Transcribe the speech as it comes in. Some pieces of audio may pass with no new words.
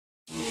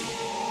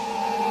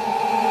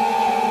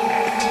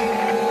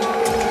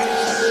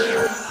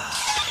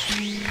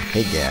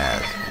Hey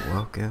guys,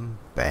 welcome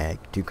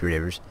back to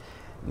Creativerse.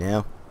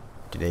 Now,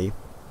 today,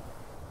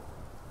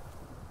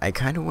 I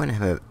kind of want to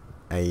have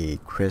a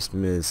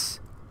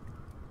Christmas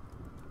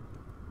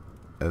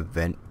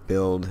event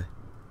build.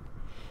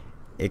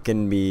 It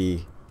can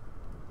be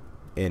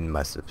in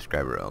my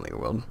subscriber only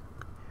world,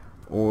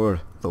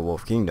 or the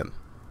Wolf Kingdom.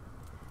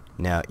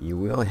 Now, you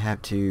will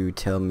have to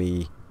tell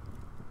me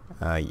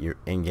your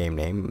in-game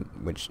name,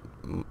 which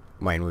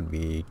mine would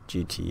be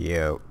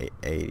GTO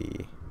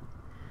 80.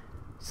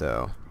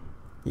 So,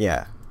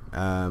 yeah,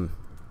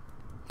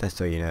 that's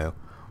so you know,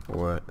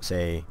 or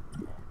say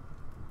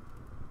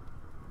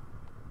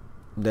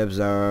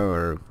Debzar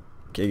or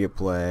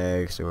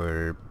Gigaplex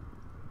or,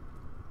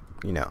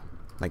 you know,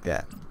 like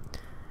that.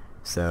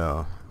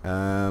 So,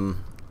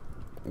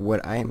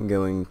 what I am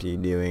going to be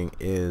doing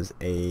is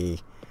a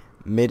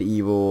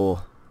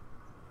medieval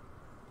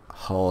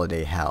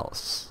holiday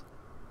house.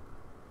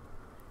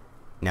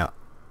 Now,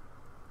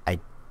 I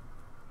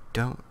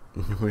don't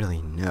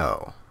really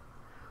know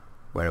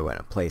where I want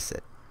to place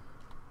it.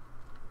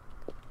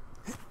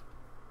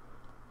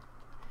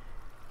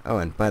 Oh,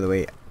 and by the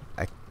way,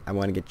 I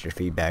want to get your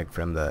feedback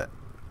from the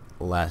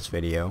last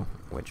video,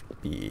 which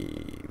would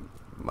be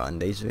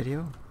Monday's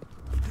video.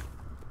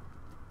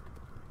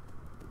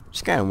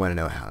 Just kind of want to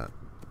know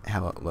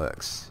how it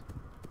looks.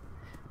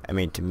 I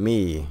mean, to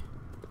me,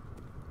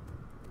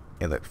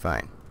 it looked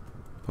fine.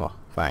 Well,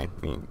 fine,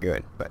 I mean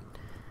good, but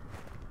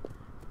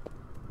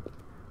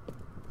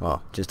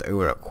well, just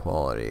overall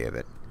quality of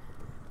it.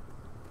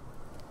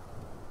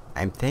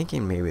 I'm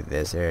thinking maybe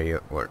this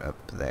area or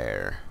up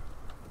there.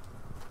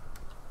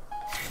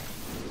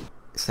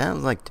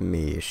 Sounds like to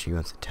me she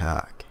wants to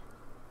talk.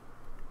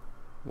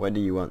 What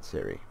do you want,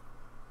 Siri?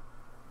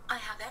 I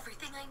have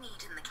everything I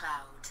need in the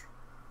cloud.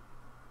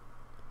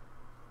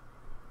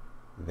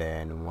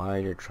 Then why are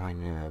you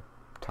trying to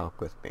talk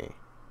with me?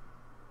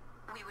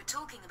 We were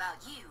talking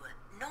about you,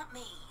 not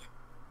me.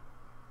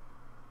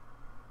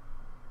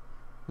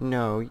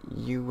 No,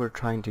 you were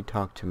trying to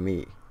talk to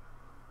me.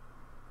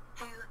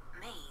 Who,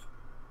 me?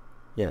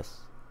 Yes.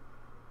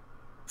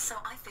 So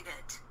I figured.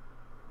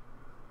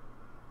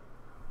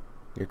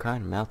 You're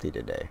kind of mouthy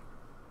today.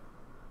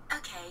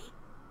 Okay.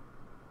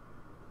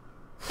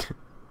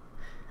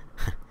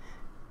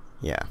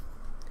 Yeah.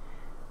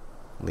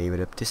 Leave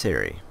it up to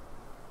Siri.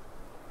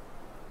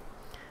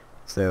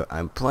 So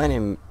I'm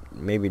planning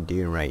maybe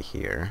doing right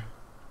here.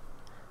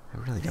 I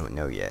really don't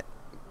know yet.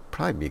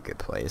 Probably be a good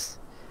place.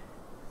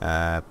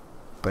 But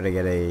I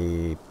get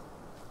a...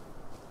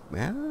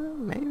 well,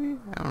 maybe?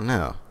 I don't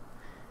know.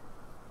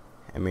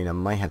 I mean, I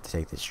might have to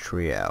take this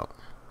tree out.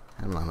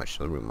 I don't know how much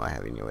room I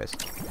have anyways.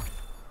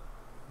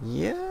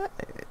 Yeah,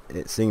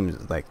 it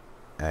seems like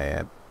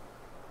a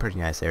pretty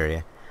nice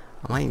area.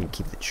 I might even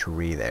keep the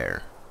tree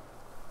there.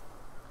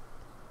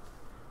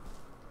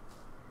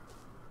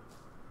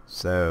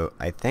 So,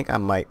 I think I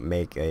might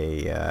make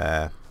a,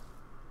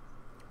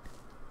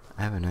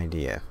 I have an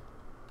idea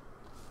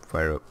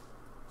for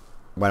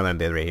what I'm going to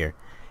build right here.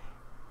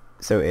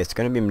 So, it's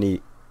going to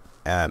be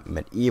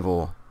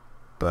medieval,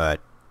 but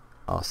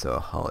also a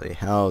holiday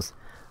house,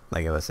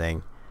 like I was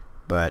saying.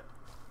 But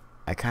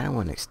I kind of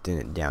want to extend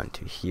it down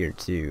to here,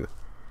 too.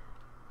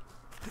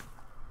 I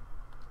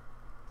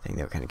think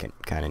that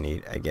would kind of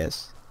neat, I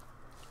guess.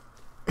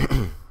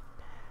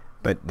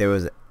 But there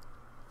was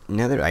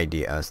another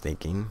idea I was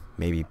thinking,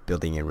 maybe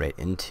building it right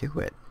into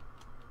it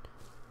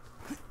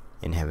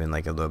and having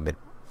like a little bit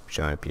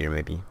showing up here,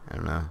 maybe. I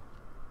don't know.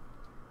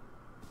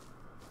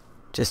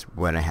 Just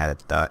when I had a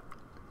thought.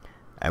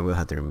 I will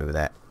have to remove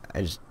that.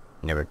 I just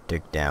never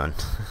took down.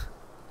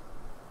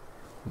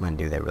 I'm gonna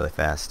do that really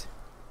fast.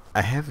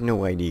 I have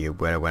no idea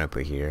what I want to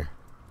put here.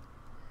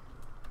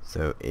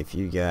 So if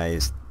you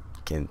guys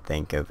can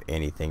think of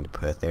anything to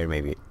put there,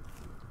 maybe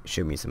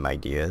show me some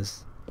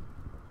ideas.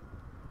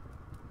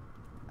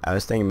 I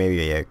was thinking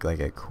maybe like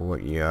a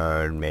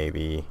courtyard,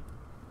 maybe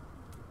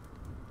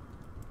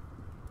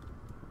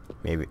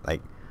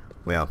like,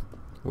 well,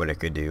 what I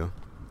could do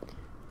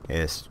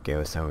is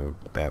go somewhere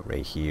about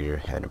right here,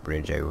 have a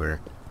bridge over,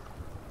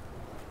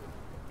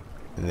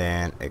 and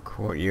then a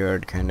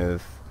courtyard kind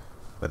of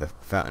with a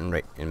fountain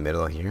right in the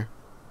middle here.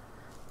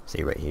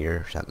 See right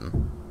here or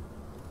something.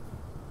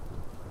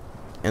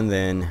 And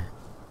then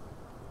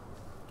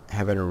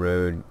having a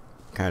road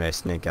kind of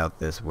snake out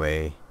this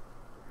way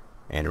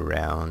and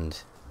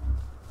around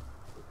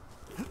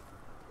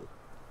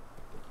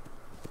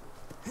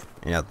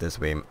and out this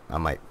way. I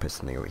might put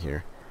something over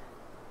here.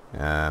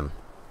 And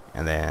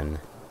then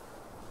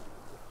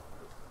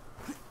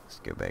let's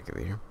go back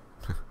over here.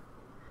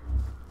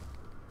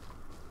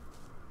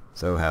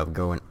 So have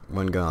one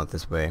going out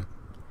this way,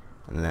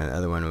 and then the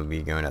other one would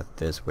be going out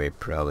this way,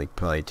 probably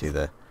to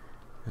the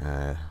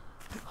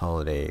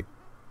holiday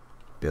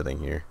building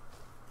here.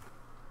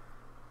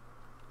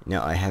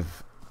 Now I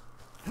have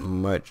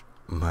much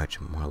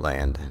more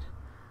land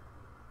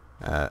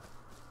than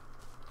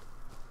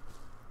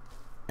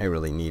I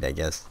really need, I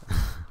guess.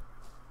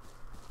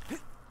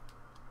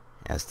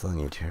 I still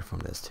need to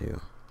terraform this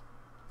too.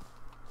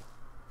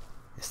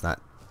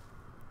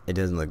 it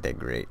doesn't look that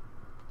great.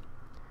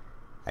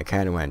 I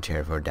kind of want to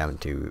terraform down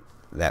to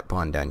that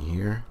pond down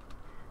here,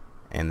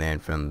 and then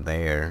from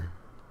there,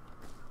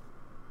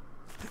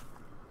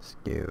 let's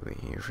go over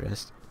here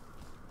first.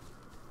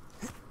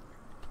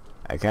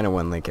 I kind of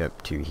want to link it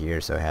up to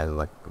here so it has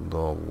like a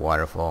little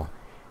waterfall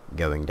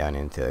going down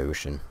into the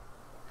ocean,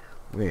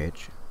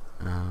 which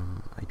I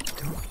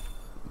don't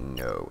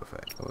know if I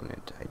own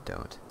it. I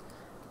don't,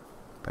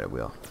 but I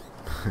will.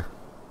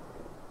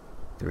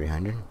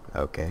 300,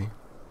 okay.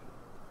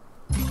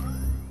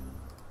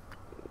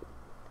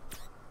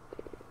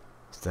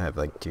 Still have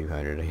like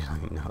 200. I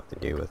don't even know what to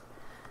do with.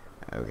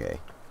 Okay,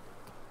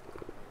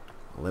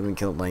 11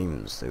 kill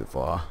lames so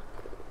far.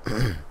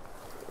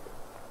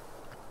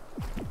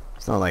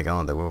 It's not like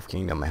on the Wolf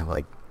Kingdom I have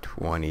like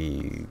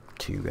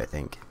 22, I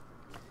think.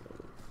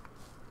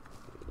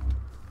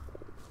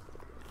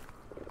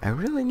 I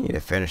really need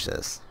to finish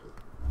this.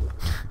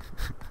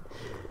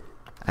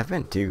 I've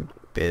been too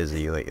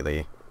busy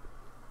lately.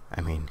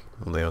 I mean,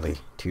 literally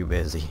too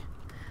busy.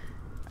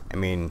 I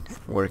mean,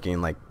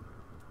 working like,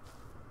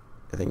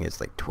 I think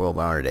it's like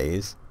 12-hour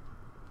days.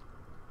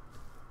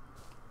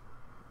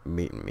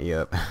 Beating me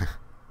up.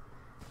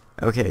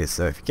 Okay,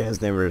 so if you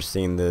guys never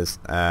seen this,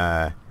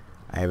 I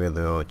have a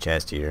little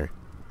chest here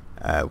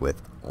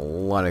with a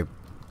lot of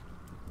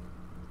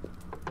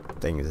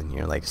things in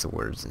here, like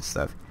swords and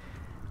stuff.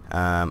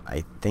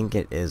 I think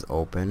it is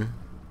open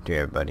to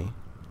everybody.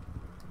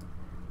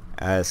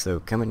 So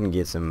come in and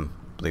get some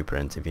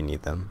blueprints if you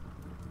need them.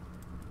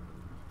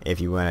 If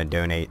you want to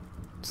donate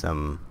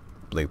some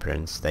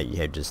blueprints that you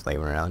have just laying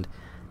around,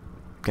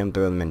 come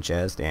throw them in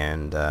chest,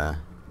 and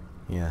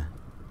yeah.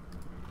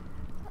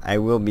 I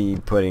will be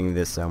putting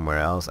this somewhere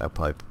else. I'll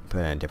probably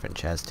put it in a different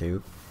chest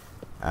too.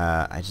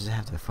 I just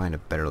have to find a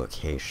better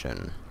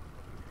location.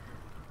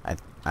 I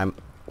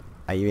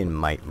even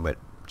might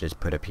just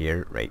put up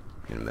here, right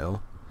in the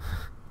middle.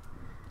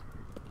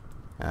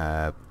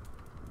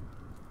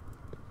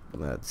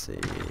 Let's see.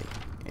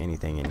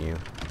 Anything in you?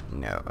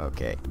 No.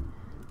 Okay.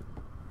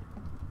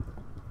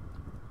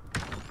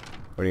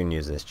 We're gonna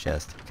use this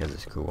chest because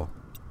it's cool.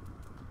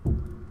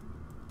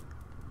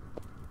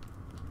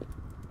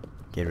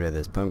 Get rid of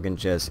this pumpkin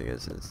chest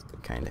because it's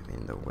kind of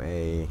in the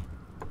way.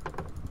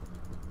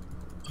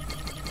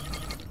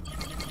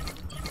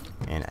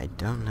 And I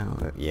don't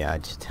know. Yeah, I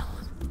just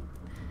don't.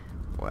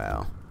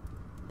 Wow.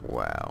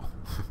 Wow.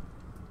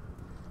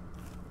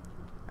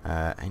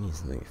 I need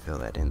something to fill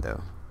that in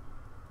though.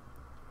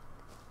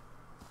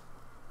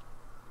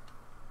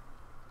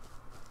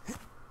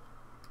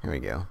 Here we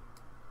go.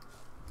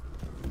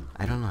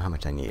 I don't know how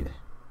much I need.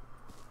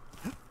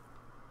 I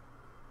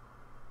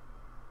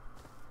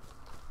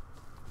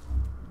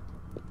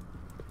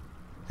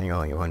think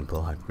only one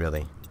block,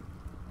 really.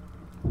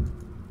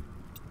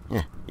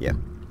 Yeah,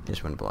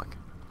 just one block.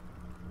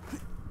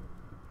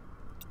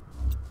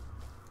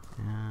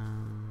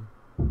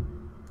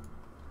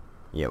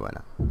 Yeah, why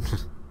not?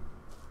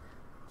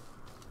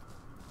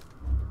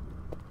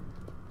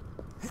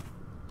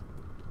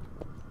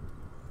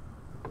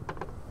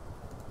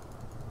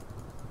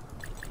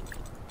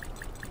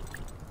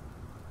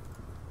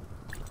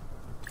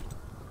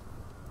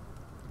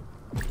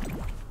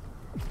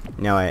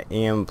 Now I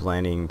am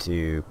planning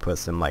to put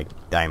some like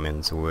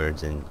diamond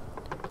swords and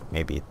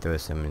maybe throw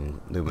some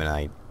in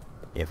luminite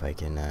if I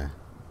can. I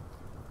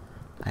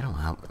don't know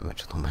how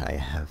much luminite I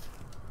have.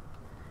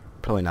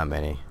 Probably not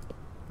many.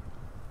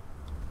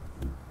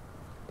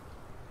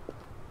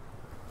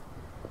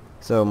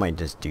 So I might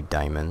just do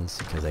diamonds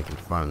because I can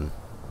farm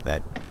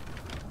that.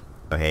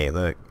 Oh hey,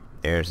 look,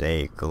 there's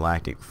a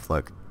galactic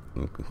flux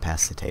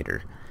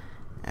incapacitator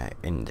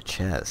in the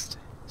chest.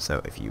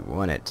 So if you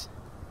want it,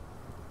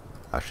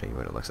 I'll show you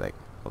what it looks like.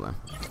 Hold on.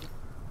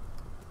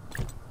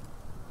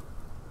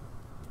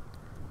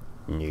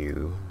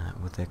 No,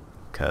 not with a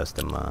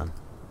custom on.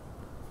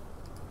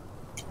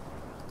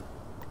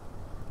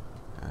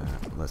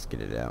 Let's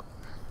get it out.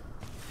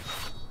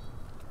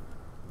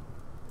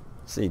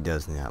 See,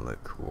 does not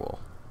look cool.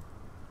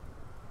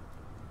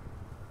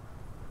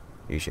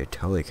 You should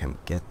totally come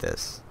get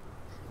this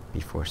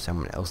before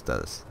someone else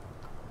does.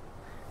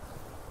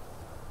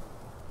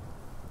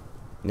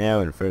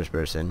 Now in first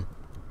person,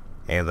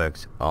 it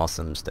looks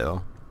awesome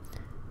still.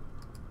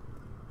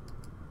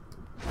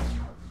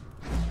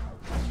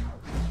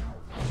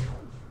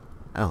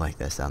 I like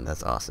that sound,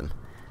 that's awesome.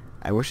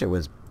 I wish it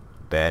was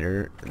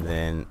better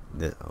than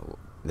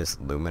this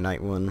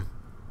luminite one.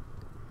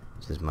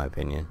 This is my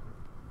opinion.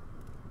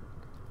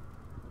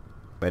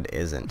 But it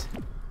isn't.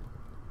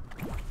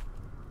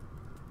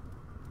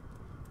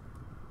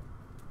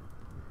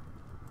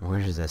 Where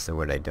is that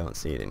sword? I don't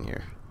see it in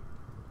here.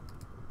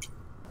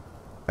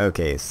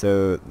 Okay,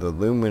 so the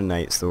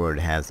luminite sword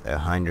has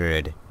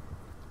 100,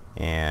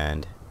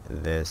 and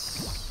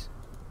this,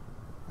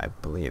 I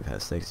believe,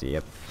 has 60.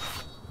 Yep.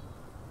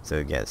 So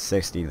we get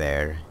 60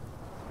 there,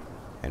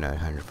 and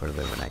 100 for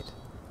luminite.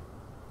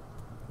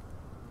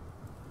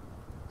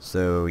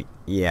 So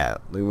yeah,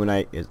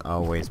 luminite is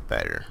always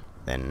better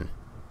than,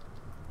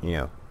 you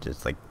know,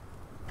 just like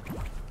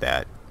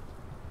that.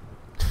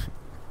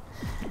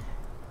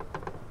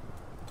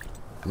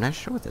 I'm not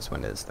sure what this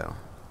one is though.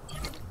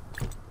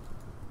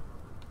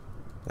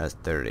 That's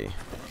 30.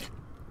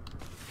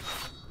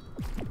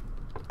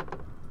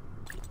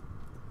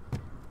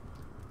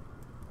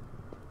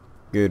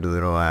 Good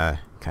little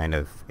kind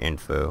of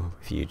info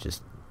if you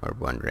just are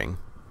wondering.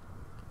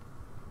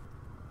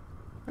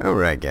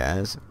 Alright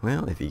guys,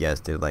 well if you guys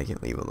did like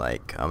it, leave a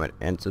like, comment,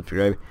 and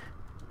subscribe.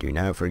 Do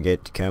not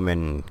forget to come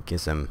and get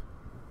some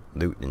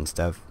loot and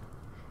stuff,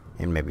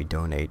 and maybe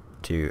donate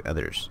to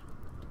others.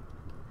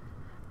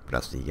 But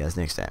I'll see you guys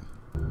next time.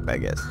 Bye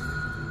guys.